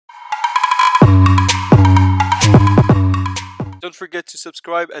Don't forget to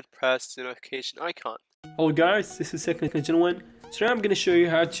subscribe and press the notification icon. Hello guys, this is TechnoGenuine. Today I'm going to show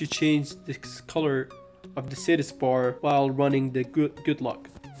you how to change the color of the status bar while running the good luck.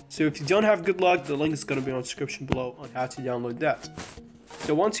 So if you don't have good luck, the link is going to be on the description below on how to download that.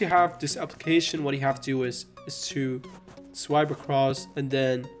 So once you have this application, what you have to do is to swipe across and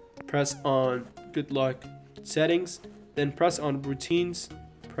then press on good luck settings, then press on routines,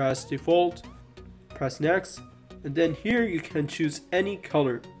 press default, press next, and then here you can choose any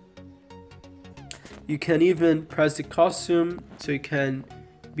color. You can even press the costume so you can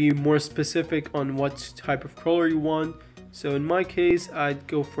be more specific on what type of color you want. So in my case, I'd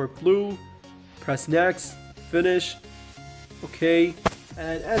go for blue, press next, finish, okay,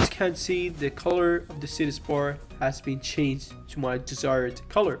 and as you can see, the color of the status bar has been changed to my desired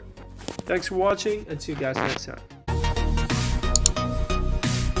color. Thanks for watching and see you guys next time.